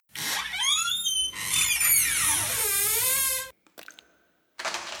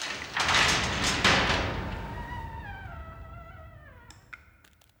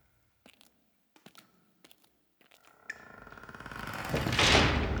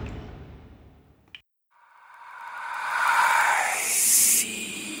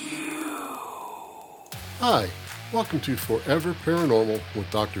Hi, welcome to Forever Paranormal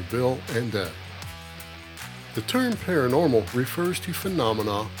with Dr. Bill and Deb. The term paranormal refers to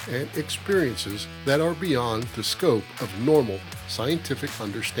phenomena and experiences that are beyond the scope of normal scientific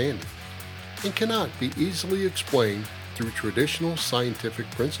understanding and cannot be easily explained through traditional scientific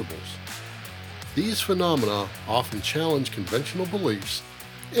principles. These phenomena often challenge conventional beliefs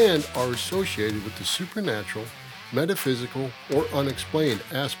and are associated with the supernatural, metaphysical, or unexplained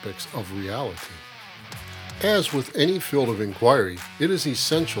aspects of reality. As with any field of inquiry, it is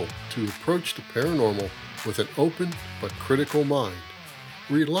essential to approach the paranormal with an open but critical mind,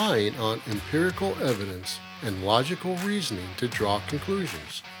 relying on empirical evidence and logical reasoning to draw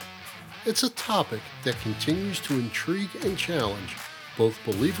conclusions. It's a topic that continues to intrigue and challenge both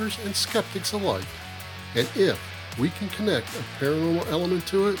believers and skeptics alike, and if we can connect a paranormal element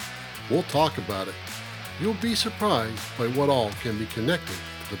to it, we'll talk about it. You'll be surprised by what all can be connected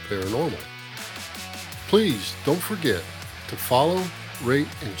to the paranormal. Please don't forget to follow, rate,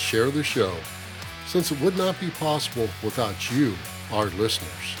 and share the show, since it would not be possible without you, our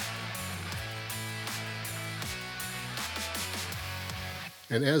listeners.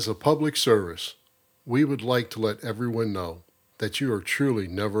 And as a public service, we would like to let everyone know that you are truly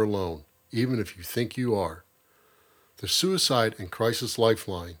never alone, even if you think you are. The Suicide and Crisis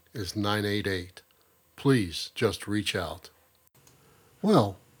Lifeline is 988. Please just reach out.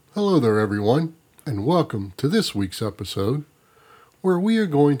 Well, hello there everyone, and welcome to this week's episode, where we are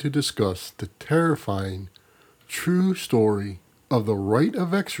going to discuss the terrifying, true story of the rite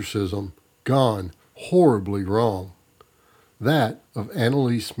of exorcism gone horribly wrong. That of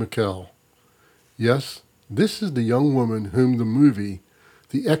Annalise Michel. Yes, this is the young woman whom the movie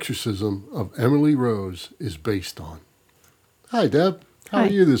The Exorcism of Emily Rose is based on. Hi, Deb. How Hi.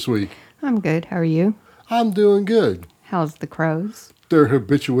 are you this week? I'm good. How are you? I'm doing good. How's the crows? They're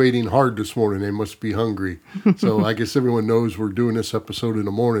habituating hard this morning. They must be hungry. So I guess everyone knows we're doing this episode in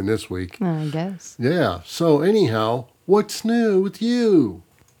the morning this week. I guess. Yeah. So anyhow, what's new with you?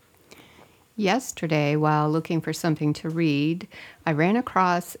 Yesterday, while looking for something to read, I ran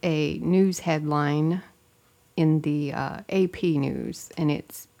across a news headline in the AP News, and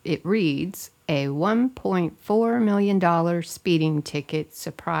it reads, "A $1.4 million speeding ticket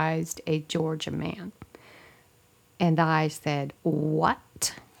surprised a Georgia man." And I said,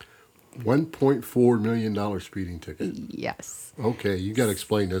 "What?" $1.4 million speeding ticket. Yes. Okay, you got to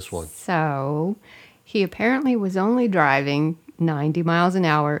explain this one. So he apparently was only driving 90 miles an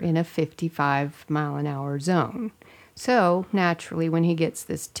hour in a 55 mile an hour zone. So naturally, when he gets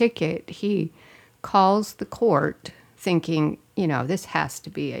this ticket, he calls the court thinking, this has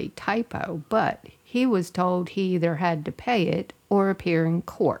to be a typo. But he was told he either had to pay it or appear in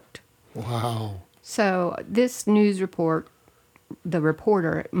court. Wow. So this news report, the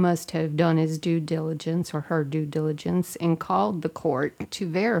reporter must have done his due diligence or her due diligence and called the court to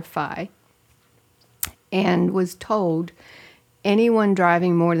verify and was told anyone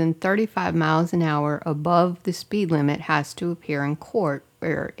driving more than 35 miles an hour above the speed limit has to appear in court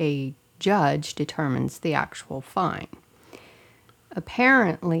where a judge determines the actual fine.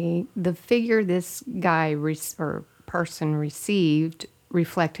 Apparently, the figure this guy or person received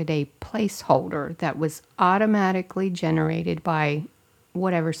reflected a placeholder that was automatically generated by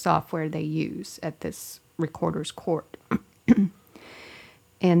whatever software they use at this recorder's court.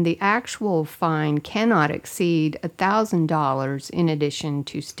 And the actual fine cannot exceed $1,000 in addition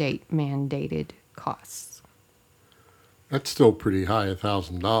to state mandated costs. That's still pretty high,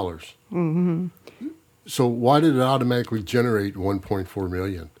 $1,000. Mm-hmm. So why did it automatically generate $1.4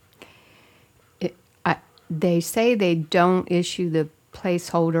 million? They say they don't issue the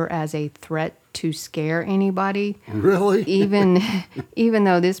placeholder as a threat to scare anybody. Really? even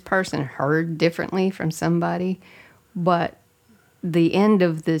though this person heard differently from somebody. But the end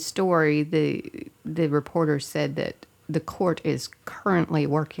of the story, the reporter said that the court is currently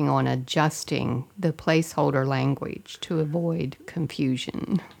working on adjusting the placeholder language to avoid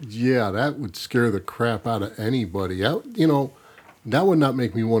confusion. Yeah, that would scare the crap out of anybody. That would not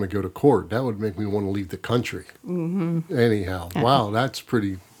make me want to go to court. That would make me want to leave the country. Mm-hmm. Anyhow, wow, that's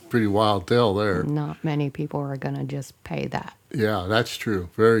pretty wild tale there. Not many people are going to just pay that. Yeah, that's true.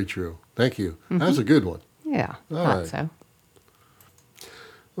 Very true. Thank you. Mm-hmm. That's a good one. Yeah, All thought right. so.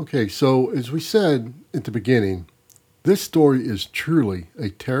 Okay, so as we said at the beginning, this story is truly a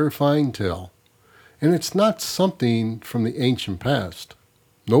terrifying tale, and it's not something from the ancient past.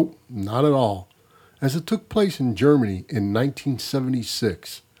 Nope, not at all, as it took place in Germany in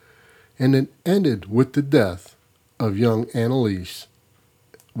 1976, and it ended with the death of young Annalise,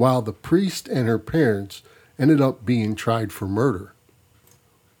 while the priest and her parents ended up being tried for murder.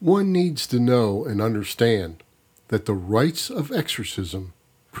 One needs to know and understand that the rites of exorcism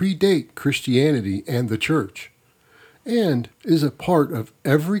predate Christianity and the Church, and is a part of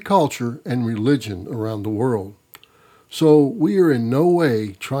every culture and religion around the world. So we are in no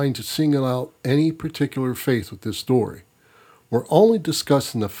way trying to single out any particular faith with this story. We're only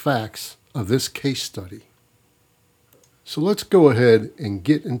discussing the facts of this case study. So let's go ahead and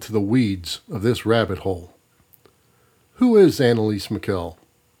get into the weeds of this rabbit hole. Who is Anneliese Michel?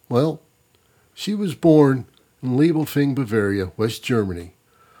 Well, she was born in Liebelfing, Bavaria, West Germany,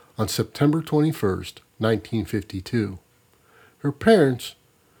 on September 21st, 1952. Her parents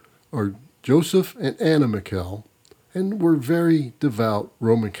are Joseph and Anna Michel, and were very devout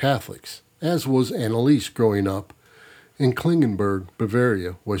Roman Catholics, as was Anneliese growing up in Klingenberg,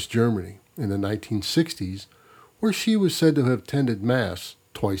 Bavaria, West Germany, in the 1960s, where she was said to have attended Mass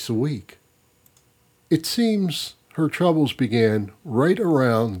twice a week. It seems her troubles began right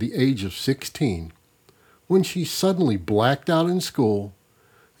around the age of 16, when she suddenly blacked out in school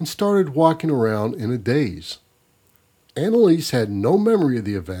and started walking around in a daze. Anneliese had no memory of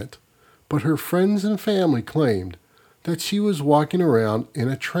the event, but her friends and family claimed that she was walking around in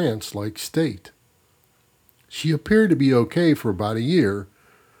a trance-like state. She appeared to be okay for about a year,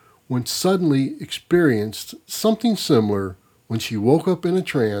 when suddenly experienced something similar when she woke up in a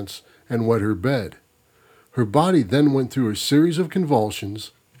trance and wet her bed. Her body then went through a series of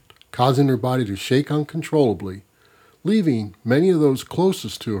convulsions, causing her body to shake uncontrollably, leaving many of those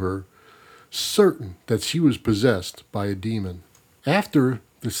closest to her certain that she was possessed by a demon. After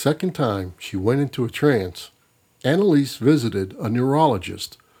the second time she went into a trance, Anneliese visited a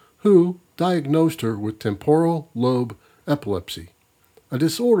neurologist who diagnosed her with temporal lobe epilepsy, a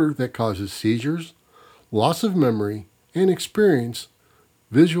disorder that causes seizures, loss of memory, and experience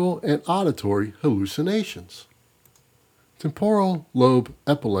visual and auditory hallucinations. Temporal lobe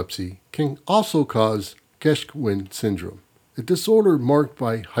epilepsy can also cause Geschwind syndrome, a disorder marked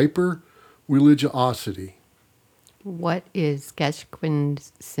by hyper-religiosity. What is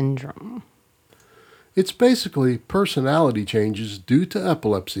Geschwind syndrome? It's basically personality changes due to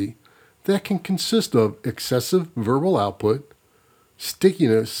epilepsy that can consist of excessive verbal output,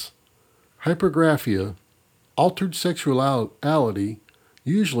 stickiness, hypergraphia, altered sexuality,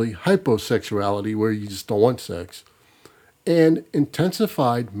 usually hyposexuality where you just don't want sex, and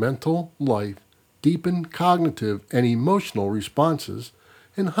intensified mental life, deepened cognitive and emotional responses,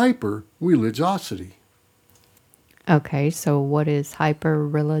 and hyper-religiosity. Okay, so what is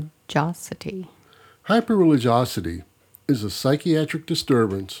hyper-religiosity? Hyperreligiosity is a psychiatric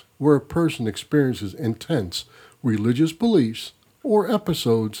disturbance where a person experiences intense religious beliefs or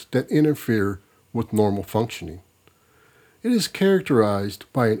episodes that interfere with normal functioning. It is characterized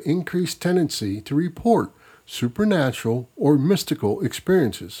by an increased tendency to report supernatural or mystical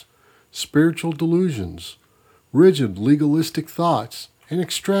experiences, spiritual delusions, rigid legalistic thoughts, and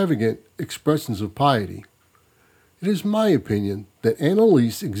extravagant expressions of piety. It is my opinion that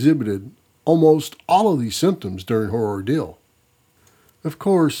Anneliese exhibited almost all of these symptoms during her ordeal. Of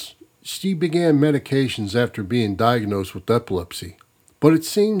course, she began medications after being diagnosed with epilepsy, but it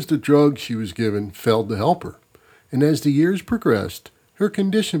seems the drugs she was given failed to help her, and as the years progressed, her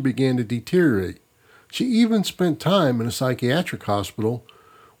condition began to deteriorate. She even spent time in a psychiatric hospital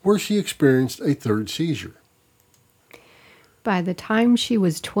where she experienced a third seizure. By the time she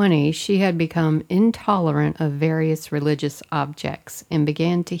was 20, she had become intolerant of various religious objects and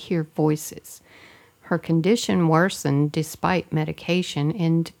began to hear voices. Her condition worsened despite medication,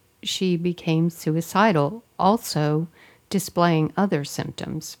 and she became suicidal, also displaying other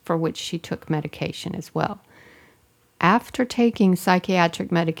symptoms for which she took medication as well. After taking psychiatric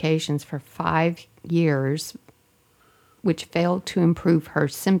medications for 5 years, which failed to improve her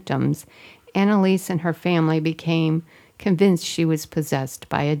symptoms, Anneliese and her family became convinced she was possessed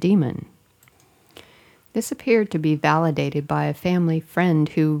by a demon. This appeared to be validated by a family friend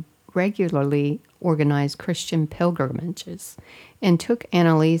who regularly organized Christian pilgrimages and took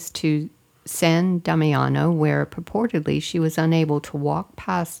Anneliese to San Damiano, where purportedly she was unable to walk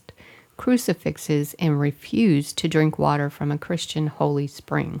past crucifixes and refused to drink water from a Christian holy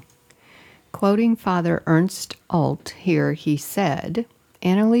spring. Quoting Father Ernst Alt here, he said,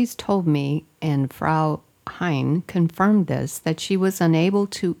 "Anneliese told me, and Frau Hein confirmed this, that she was unable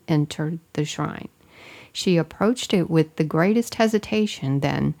to enter the shrine. She approached it with the greatest hesitation,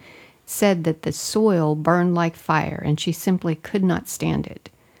 then said that the soil burned like fire and she simply could not stand it.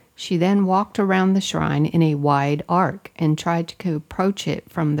 She then walked around the shrine in a wide arc and tried to approach it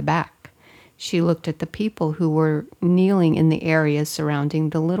from the back. She looked at the people who were kneeling in the area surrounding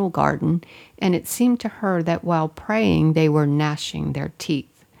the little garden, and it seemed to her that while praying they were gnashing their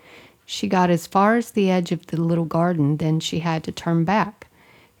teeth. She got as far as the edge of the little garden, then she had to turn back.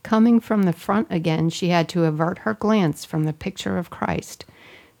 Coming from the front again, she had to avert her glance from the picture of Christ.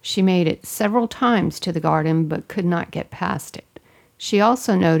 She made it several times to the garden, but could not get past it. She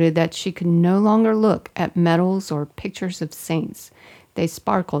also noted that she could no longer look at medals or pictures of saints. They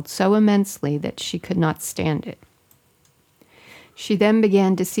sparkled so immensely that she could not stand it. She then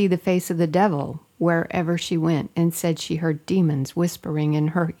began to see the face of the devil wherever she went, and said she heard demons whispering in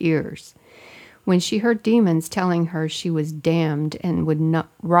her ears. When she heard demons telling her she was damned and would not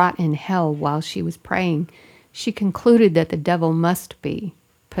rot in hell while she was praying, she concluded that the devil must be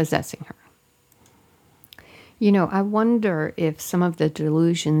possessing her. You know, I wonder if some of the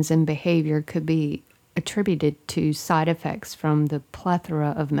delusions and behavior could be attributed to side effects from the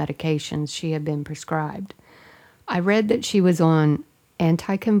plethora of medications she had been prescribed. I read that she was on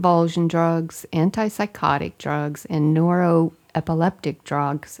anticonvulsion drugs, antipsychotic drugs, and neuroepileptic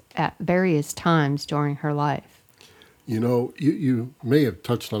drugs at various times during her life. You know, you may have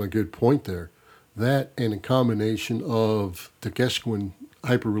touched on a good point there. That and a combination of the Geschwin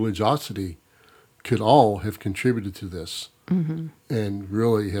hyper-religiosity could all have contributed to this and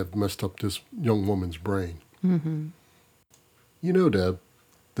really have messed up this young woman's brain. You know, Deb,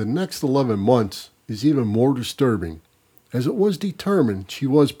 the next 11 months is even more disturbing, as it was determined she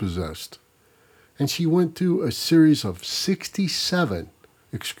was possessed. And she went through a series of 67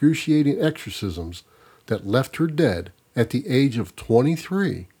 excruciating exorcisms that left her dead at the age of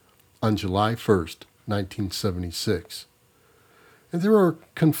 23 on July 1st, 1976. And there are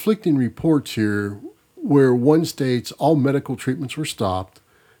conflicting reports here where one states all medical treatments were stopped,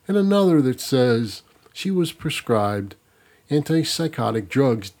 and another that says she was prescribed antipsychotic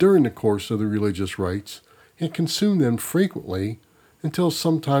drugs during the course of the religious rites and consumed them frequently until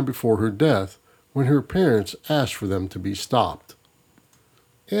sometime before her death, when her parents asked for them to be stopped.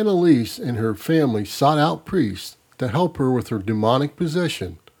 Annalise and her family sought out priests to help her with her demonic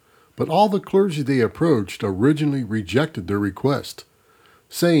possession, but all the clergy they approached originally rejected their request,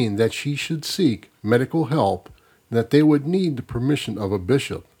 saying that she should seek medical help and that they would need the permission of a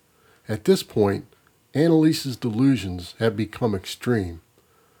bishop. At this point, Annalise's delusions had become extreme.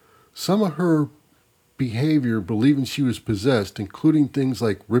 Some of her behavior believing she was possessed, including things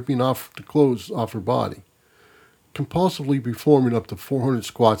like ripping off the clothes off her body, compulsively performing up to 400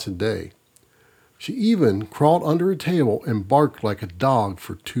 squats a day. She even crawled under a table and barked like a dog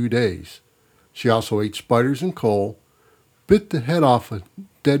for 2 days. She also ate spiders and coal, bit the head off a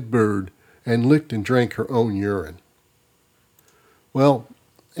dead bird, and licked and drank her own urine. Well,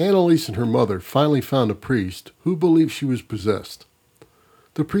 Annalise and her mother finally found a priest who believed she was possessed.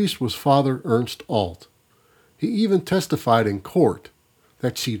 The priest was Father Ernst Alt. He even testified in court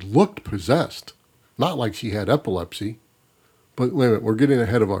that she looked possessed, not like she had epilepsy. But wait a minute, we're getting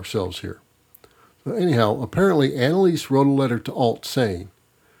ahead of ourselves here. Anyhow, apparently Annalise wrote a letter to Alt saying,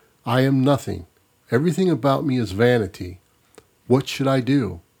 "I am nothing. Everything about me is vanity. What should I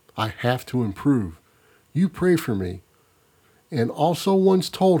do? I have to improve. You pray for me." And also once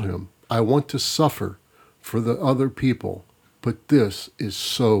told him, "I want to suffer for the other people, but this is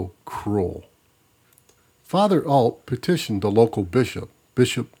so cruel." Father Alt petitioned the local bishop,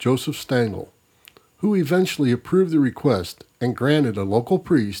 Bishop Joseph Stangl, who eventually approved the request and granted a local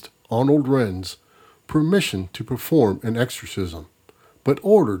priest, Arnold Renz, permission to perform an exorcism, but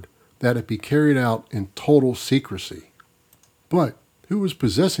ordered that it be carried out in total secrecy. But who was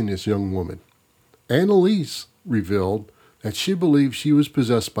possessing this young woman? Annalise revealed that she believed she was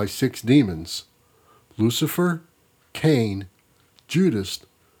possessed by 6 demons: Lucifer, Cain, Judas,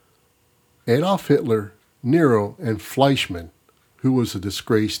 Adolf Hitler, Nero, and Fleischmann, who was a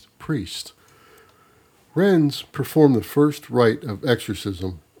disgraced priest. Renz performed the first rite of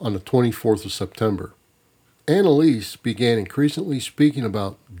exorcism on the 24th of September. Annalise began increasingly speaking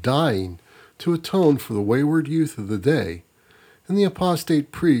about dying to atone for the wayward youth of the day and the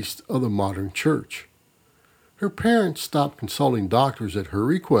apostate priests of the modern church. Her parents stopped consulting doctors at her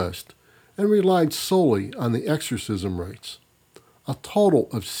request and relied solely on the exorcism rites. A total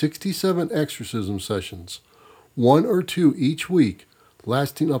of 67 exorcism sessions, 1 or 2 each week,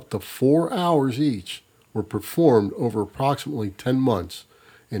 lasting up to 4 hours each, were performed over approximately 10 months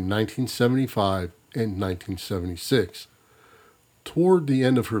in 1975 and 1976. Toward the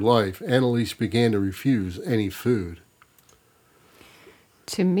end of her life, Annalise began to refuse any food.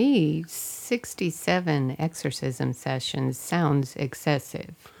 To me, 67 exorcism sessions sounds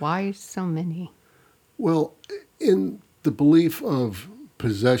excessive. Why so many? Well, in the belief of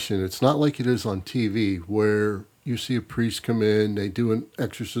possession, it's not like it is on TV where you see a priest come in, they do an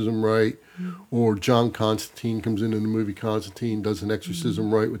exorcism right, or John Constantine comes in the movie Constantine, does an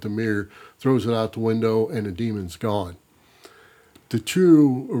exorcism right with the mirror, throws it out the window, and the demon's gone. The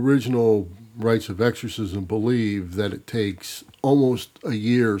true original rites of exorcism believe that it takes almost a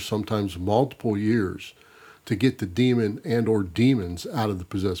year, sometimes multiple years, to get the demon and or demons out of the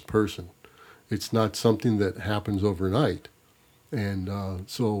possessed person. It's not something that happens overnight. And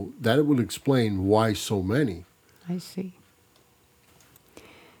so that would explain why so many. I see.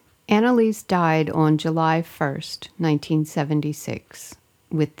 Annalise died on July 1st, 1976,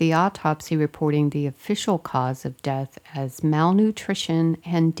 with the autopsy reporting the official cause of death as malnutrition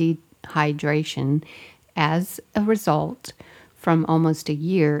and dehydration as a result from almost a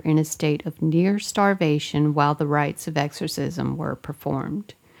year in a state of near starvation while the rites of exorcism were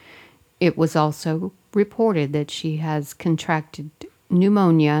performed. It was also reported that she has contracted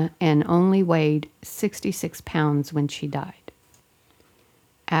pneumonia and only weighed 66 pounds when she died.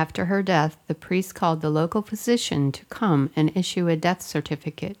 After her death, the priest called the local physician to come and issue a death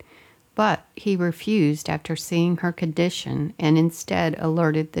certificate, but he refused after seeing her condition and instead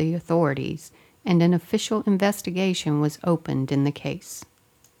alerted the authorities, and an official investigation was opened in the case.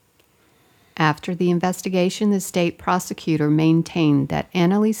 After the investigation, the state prosecutor maintained that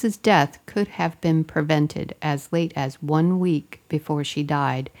Annalise's death could have been prevented as late as 1 week before she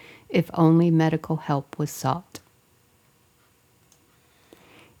died if only medical help was sought.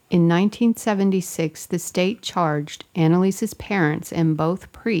 In 1976, the state charged Annalise's parents and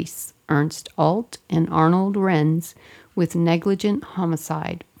both priests, Ernst Alt and Arnold Renz, with negligent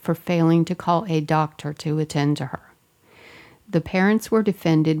homicide for failing to call a doctor to attend to her. The parents were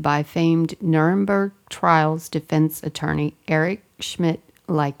defended by famed Nuremberg trials defense attorney Erich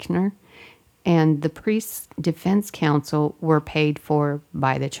Schmidt-Leichner, and the priest's defense counsel were paid for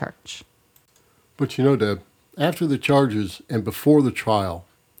by the church. But you know, Deb, after the charges and before the trial,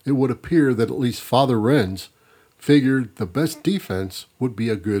 it would appear that at least Father Renz figured the best defense would be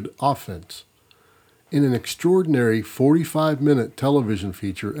a good offense. In an extraordinary 45-minute television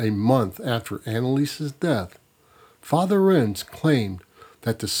feature a month after Annalise's death, Father Renz claimed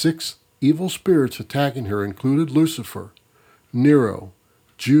that the 6 evil spirits attacking her included Lucifer, Nero,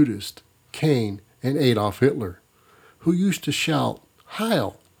 Judas, Cain, and Adolf Hitler, who used to shout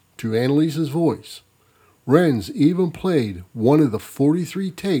 "Heil" to Annalise's voice. Renz even played one of the 43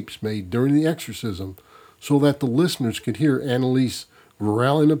 tapes made during the exorcism so that the listeners could hear Annalise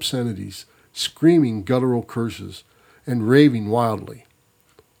growling obscenities, screaming guttural curses, and raving wildly.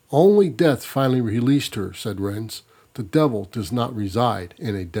 Only death finally released her, said Renz. The devil does not reside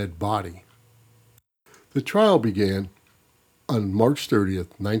in a dead body. The trial began on March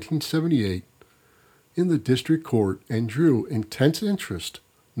 30th, 1978, in the district court and drew intense interest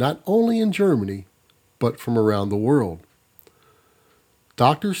not only in Germany, but from around the world.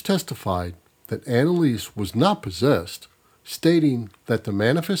 Doctors testified that Annalise was not possessed, stating that the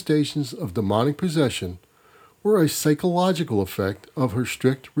manifestations of demonic possession were a psychological effect of her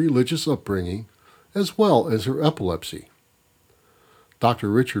strict religious upbringing as well as her epilepsy.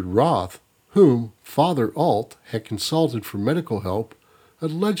 Dr. Richard Roth, whom Father Alt had consulted for medical help,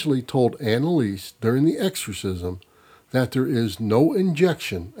 allegedly told Annalise during the exorcism that there is no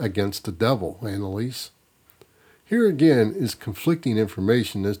injection against the devil, Annalise. Here again is conflicting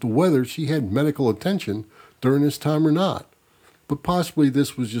information as to whether she had medical attention during this time or not, but possibly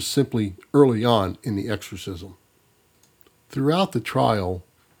this was just simply early on in the exorcism. Throughout the trial,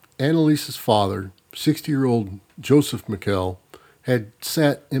 Annalise's father, 60-year-old Joseph Mikkel, had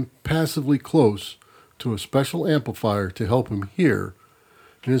sat impassively close to a special amplifier to help him hear,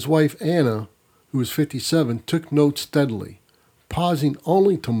 and his wife Anna, who was 57, took notes steadily, pausing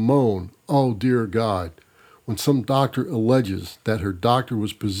only to moan, "Oh, dear God," when some doctor alleges that her doctor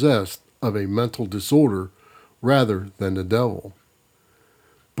was possessed of a mental disorder rather than the devil.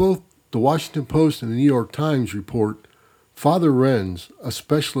 Both the Washington Post and the New York Times report Father Renz, a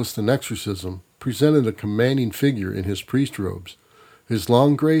specialist in exorcism, presented a commanding figure in his priest robes, his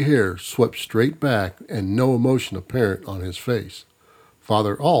long gray hair swept straight back and no emotion apparent on his face.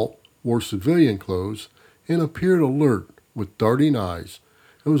 Father Alt wore civilian clothes and appeared alert with darting eyes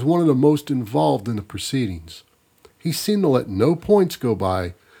and was one of the most involved in the proceedings. He seemed to let no points go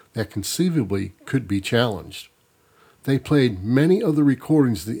by that conceivably could be challenged. They played many of the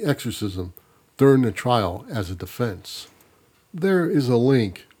recordings of the exorcism during the trial as a defense. There is a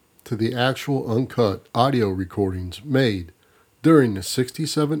link to the actual uncut audio recordings made during the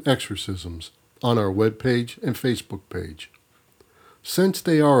 67 exorcisms on our webpage and Facebook page. Since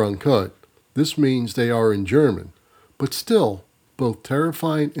they are uncut, this means they are in German, but still both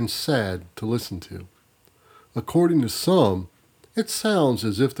terrifying and sad to listen to. According to some, it sounds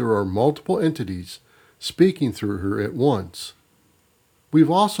as if there are multiple entities speaking through her at once. We've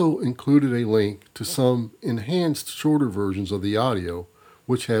also included a link to some enhanced shorter versions of the audio,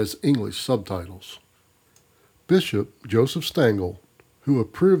 which has English subtitles. Bishop Joseph Stengel, who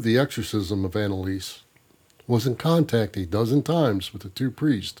approved the exorcism of Annalise, was in contact a dozen times with the two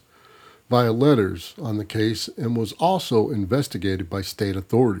priests via letters on the case and was also investigated by state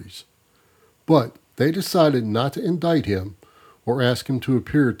authorities. But they decided not to indict him or ask him to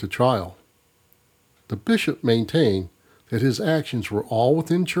appear at the trial. The bishop maintained that his actions were all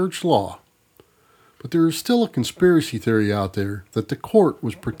within church law, but there is still a conspiracy theory out there that the court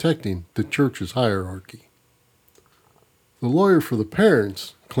was protecting the church's hierarchy. The lawyer for the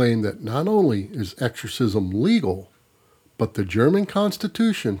parents claimed that not only is exorcism legal, but the German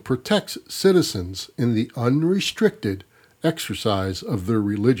Constitution protects citizens in the unrestricted exercise of their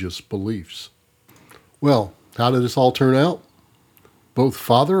religious beliefs. Well, how did this all turn out? Both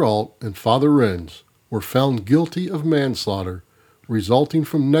Father Alt and Father Renz were found guilty of manslaughter resulting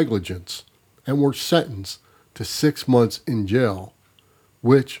from negligence and were sentenced to 6 months in jail,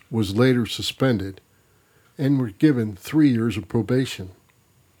 which was later suspended, and were given 3 years of probation.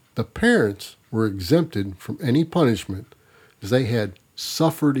 The parents were exempted from any punishment as they had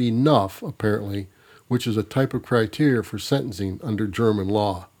suffered enough, apparently, which is a type of criteria for sentencing under German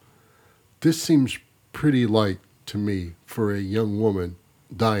law. This seems pretty light to me for a young woman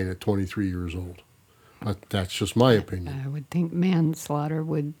dying at 23 years old. But that's just my opinion. I would think manslaughter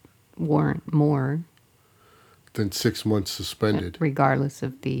would warrant more, Than 6 months suspended. regardless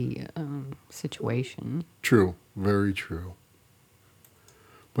of the situation. True, very true.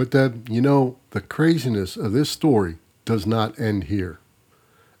 But Deb, the craziness of this story does not end here.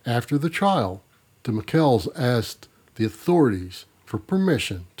 After the trial, the McKells asked the authorities for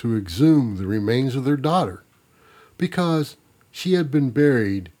permission to exhume the remains of their daughter because she had been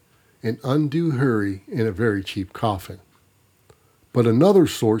buried in undue hurry in a very cheap coffin. But another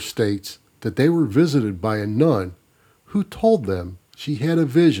source states that they were visited by a nun who told them she had a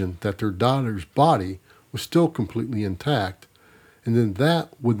vision that their daughter's body was still completely intact, and then that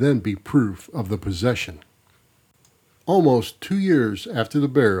would then be proof of the possession. Almost 2 years after the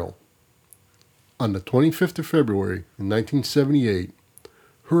burial, on the 25th of February in 1978,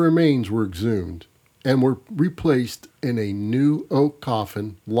 her remains were exhumed and were replaced in a new oak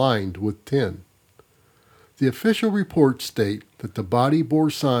coffin lined with tin. The official reports state that the body bore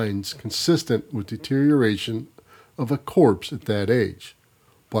signs consistent with deterioration of a corpse at that age.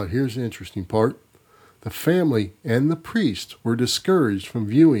 But here's the interesting part. The family and the priest were discouraged from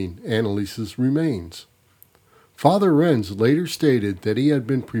viewing Annalise's remains. Father Renz later stated that he had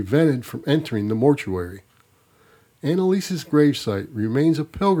been prevented from entering the mortuary. Annalise's gravesite remains a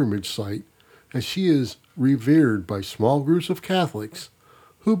pilgrimage site as she is revered by small groups of Catholics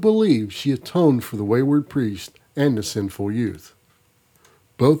who believe she atoned for the wayward priest and the sinful youth.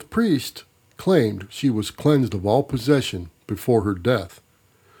 Both priests claimed she was cleansed of all possession before her death,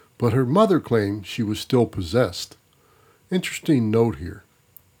 but her mother claimed she was still possessed. Interesting note here.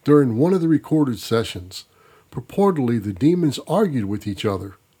 During one of the recorded sessions, purportedly the demons argued with each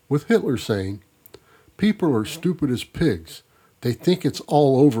other, with Hitler saying, "People are stupid as pigs. They think it's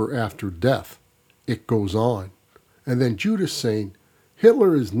all over after death. It goes on." And then Judas saying,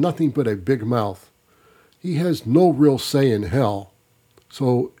 "Hitler is nothing but a big mouth. He has no real say in hell."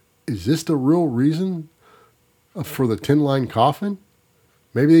 So is this the real reason for the tin-lined coffin?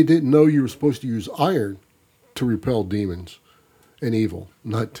 Maybe they didn't know you were supposed to use iron to repel demons and evil,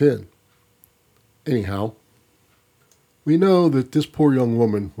 not tin. Anyhow, we know that this poor young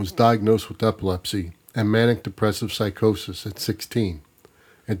woman was diagnosed with epilepsy and manic depressive psychosis at 16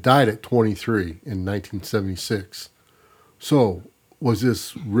 and died at 23 in 1976. So, was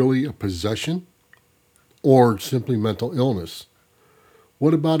this really a possession or simply mental illness?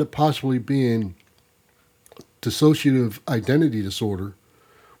 What about it possibly being dissociative identity disorder,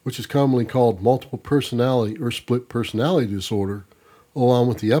 which is commonly called multiple personality or split personality disorder, along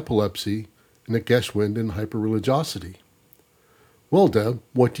with the epilepsy and the Geschwind and hyperreligiosity? Well, Deb,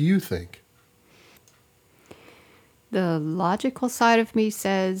 what do you think? The logical side of me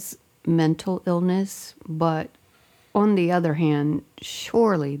says mental illness, but on the other hand,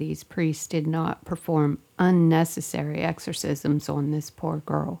 surely these priests did not perform unnecessary exorcisms on this poor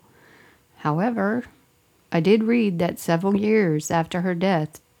girl. However, I did read that several years after her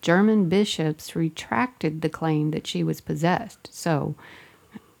death, German bishops retracted the claim that she was possessed. So,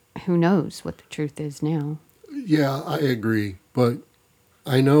 who knows what the truth is now? Yeah, I agree, but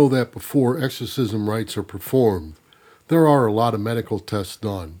I know that before exorcism rites are performed, there are a lot of medical tests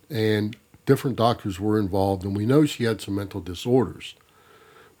done, and different doctors were involved, and we know she had some mental disorders.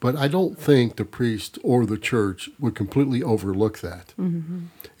 But I don't think the priest or the church would completely overlook that. Mm-hmm.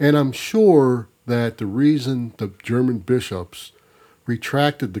 And I'm sure that the reason the German bishops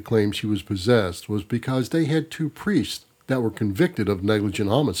retracted the claim she was possessed was because they had two priests that were convicted of negligent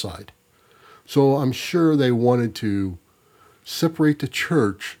homicide. So I'm sure they wanted to separate the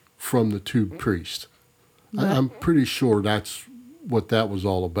church from the two priests. I'm pretty sure that's what that was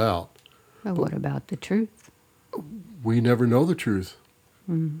all about. But what about the truth? We never know the truth.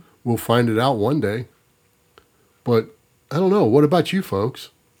 Mm. We'll find it out one day. But I don't know. What about you folks?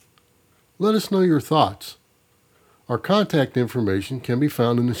 Let us know your thoughts. Our contact information can be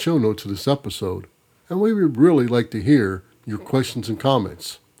found in the show notes of this episode, and we would really like to hear your questions and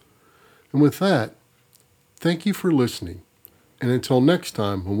comments. And with that, thank you for listening, and until next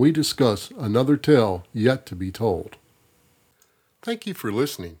time when we discuss another tale yet to be told. Thank you for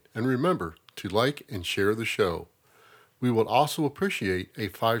listening, and remember to like and share the show. We would also appreciate a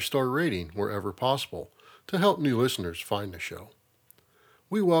 5-star rating wherever possible to help new listeners find the show.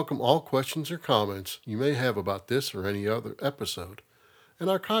 We welcome all questions or comments you may have about this or any other episode, and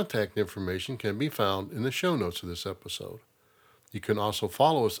our contact information can be found in the show notes of this episode. You can also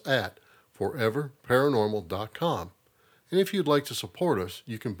follow us at foreverparanormal.com, and if you'd like to support us,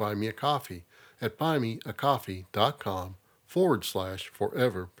 you can buy me a coffee at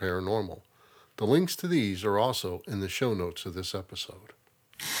buymeacoffee.com/foreverparanormal. The links to these are also in the show notes of this episode.